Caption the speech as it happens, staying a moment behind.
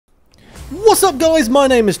What's up guys, my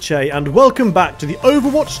name is Chay and welcome back to the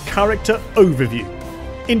Overwatch character overview.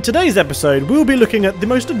 In today's episode we'll be looking at the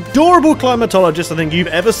most adorable climatologist I think you've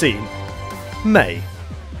ever seen, Mei.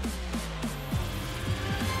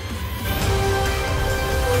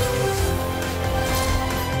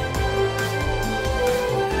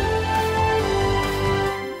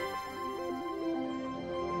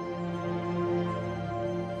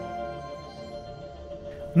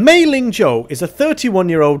 Mei Lingzhou is a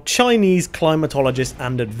 31-year-old Chinese climatologist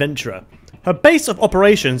and adventurer. Her base of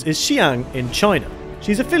operations is Xi'an in China.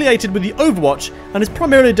 She's affiliated with the Overwatch and is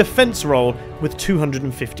primarily a defense role with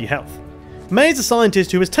 250 health. Mei is a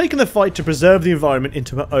scientist who has taken the fight to preserve the environment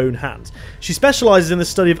into her own hands. She specialises in the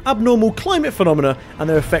study of abnormal climate phenomena and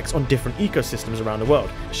their effects on different ecosystems around the world.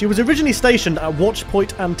 She was originally stationed at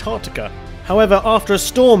Watchpoint Antarctica. However, after a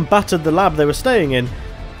storm battered the lab they were staying in,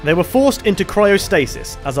 they were forced into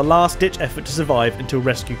cryostasis as a last-ditch effort to survive until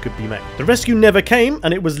rescue could be made. The rescue never came,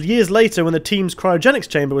 and it was years later when the team's cryogenics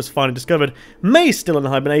chamber was finally discovered. Mei, still in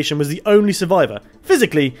hibernation, was the only survivor.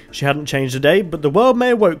 Physically, she hadn't changed a day, but the world Mei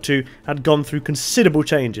awoke to had gone through considerable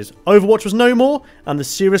changes. Overwatch was no more, and the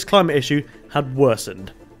serious climate issue had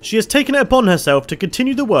worsened. She has taken it upon herself to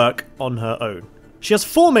continue the work on her own. She has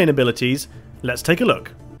 4 main abilities. Let's take a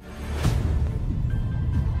look.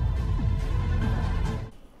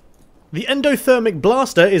 The endothermic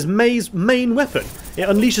blaster is Mei's main weapon. It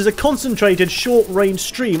unleashes a concentrated short-range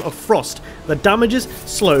stream of frost that damages,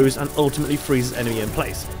 slows and ultimately freezes enemy in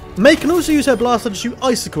place. Mei can also use her blaster to shoot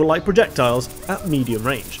icicle-like projectiles at medium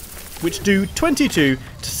range, which do 22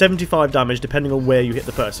 to 75 damage depending on where you hit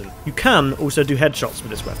the person. You can also do headshots with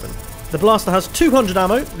this weapon. The blaster has 200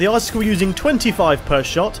 ammo, the icicle using 25 per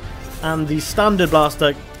shot, and the standard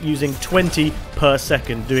blaster using 20 per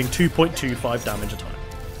second, doing 2.25 damage a time.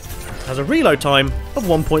 Has a reload time of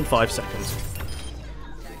 1.5 seconds.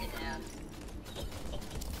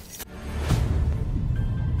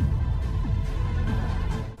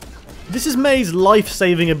 This is Mei's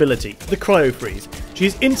life-saving ability, the Cryo Freeze. She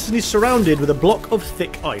is instantly surrounded with a block of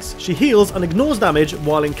thick ice. She heals and ignores damage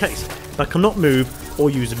while encased, but cannot move or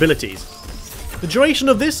use abilities. The duration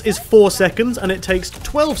of this is 4 seconds and it takes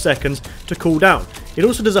 12 seconds to cool down. It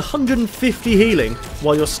also does 150 healing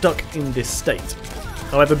while you're stuck in this state.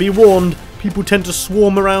 However, be warned, people tend to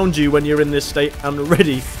swarm around you when you're in this state and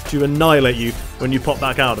ready to annihilate you when you pop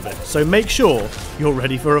back out of it. So make sure you're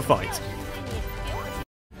ready for a fight.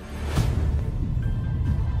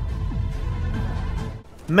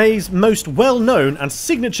 Mei's most well-known and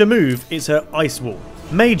signature move is her Ice Wall.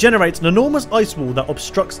 Mei generates an enormous ice wall that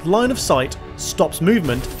obstructs line of sight, stops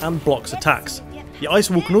movement, and blocks attacks. The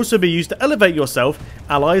ice wall can also be used to elevate yourself,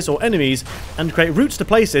 allies or enemies, and create routes to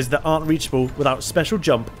places that aren't reachable without special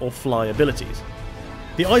jump or fly abilities.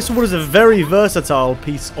 The ice wall is a very versatile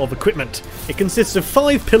piece of equipment. It consists of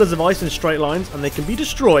 5 pillars of ice in straight lines and they can be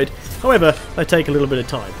destroyed, however they take a little bit of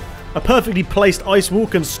time. A perfectly placed ice wall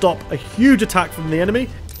can stop a huge attack from the enemy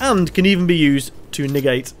and can even be used to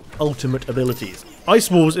negate ultimate abilities.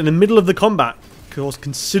 Ice walls in the middle of the combat cause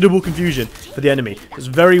considerable confusion for the enemy. It's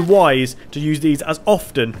very wise to use these as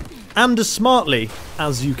often and as smartly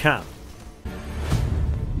as you can.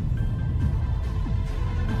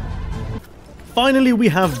 Finally, we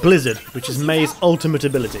have Blizzard, which is Mei's ultimate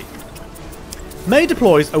ability. Mei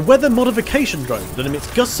deploys a weather modification drone that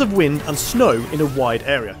emits gusts of wind and snow in a wide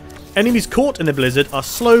area. Enemies caught in the blizzard are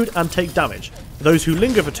slowed and take damage. Those who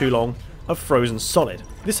linger for too long are frozen solid.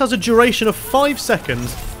 This has a duration of 5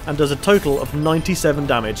 seconds and does a total of 97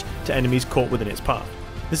 damage to enemies caught within its path.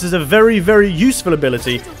 This is a very, very useful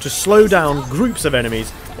ability to slow down groups of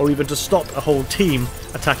enemies or even to stop a whole team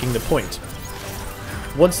attacking the point.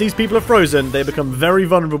 Once these people are frozen, they become very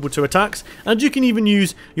vulnerable to attacks, and you can even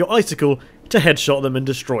use your icicle to headshot them and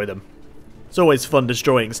destroy them. It's always fun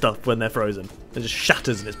destroying stuff when they're frozen. It just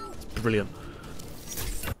shatters and it's brilliant.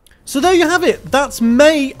 So there you have it, that's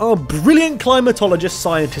Mei, our brilliant climatologist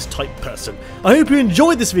scientist type person. I hope you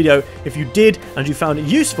enjoyed this video. If you did and you found it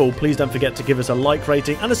useful, please don't forget to give us a like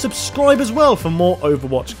rating and a subscribe as well for more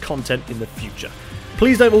Overwatch content in the future.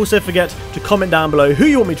 Please don't also forget to comment down below who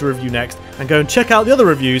you want me to review next and go and check out the other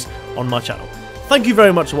reviews on my channel. Thank you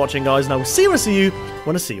very much for watching guys, and I will see you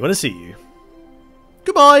when I see you.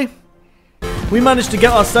 Goodbye! We managed to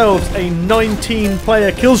get ourselves a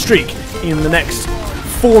 19-player kill streak in the next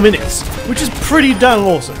 4 minutes, which is pretty damn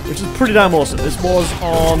awesome. This was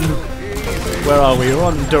on, where are we? We're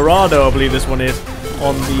on Dorado, I believe this one is.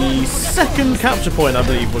 On the second capture point, I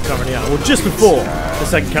believe we're currently at, or just before the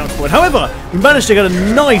second capture point. However, we managed to get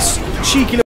a nice cheeky